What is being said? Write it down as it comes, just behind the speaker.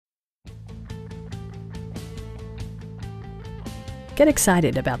Get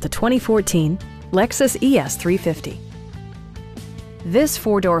excited about the 2014 Lexus ES 350. This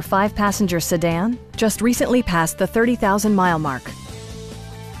four-door, five-passenger sedan just recently passed the 30,000-mile mark.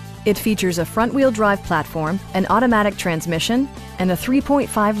 It features a front-wheel drive platform, an automatic transmission, and a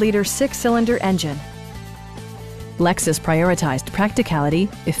 3.5-liter six-cylinder engine. Lexus prioritized practicality,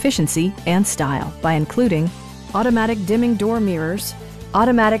 efficiency, and style by including automatic dimming door mirrors,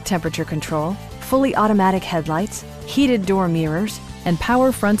 automatic temperature control, fully automatic headlights, heated door mirrors, and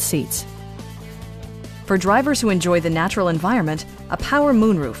power front seats. For drivers who enjoy the natural environment, a power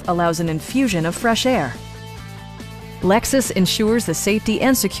moonroof allows an infusion of fresh air. Lexus ensures the safety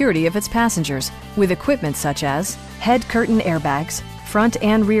and security of its passengers with equipment such as head curtain airbags, front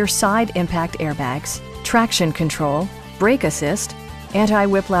and rear side impact airbags, traction control, brake assist,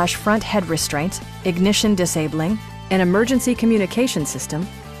 anti-whiplash front head restraints, ignition disabling, an emergency communication system,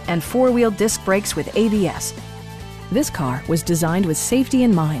 and four-wheel disc brakes with ABS. This car was designed with safety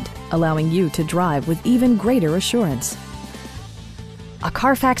in mind, allowing you to drive with even greater assurance. A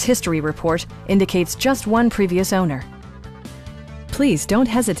Carfax history report indicates just one previous owner. Please don't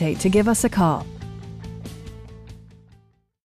hesitate to give us a call.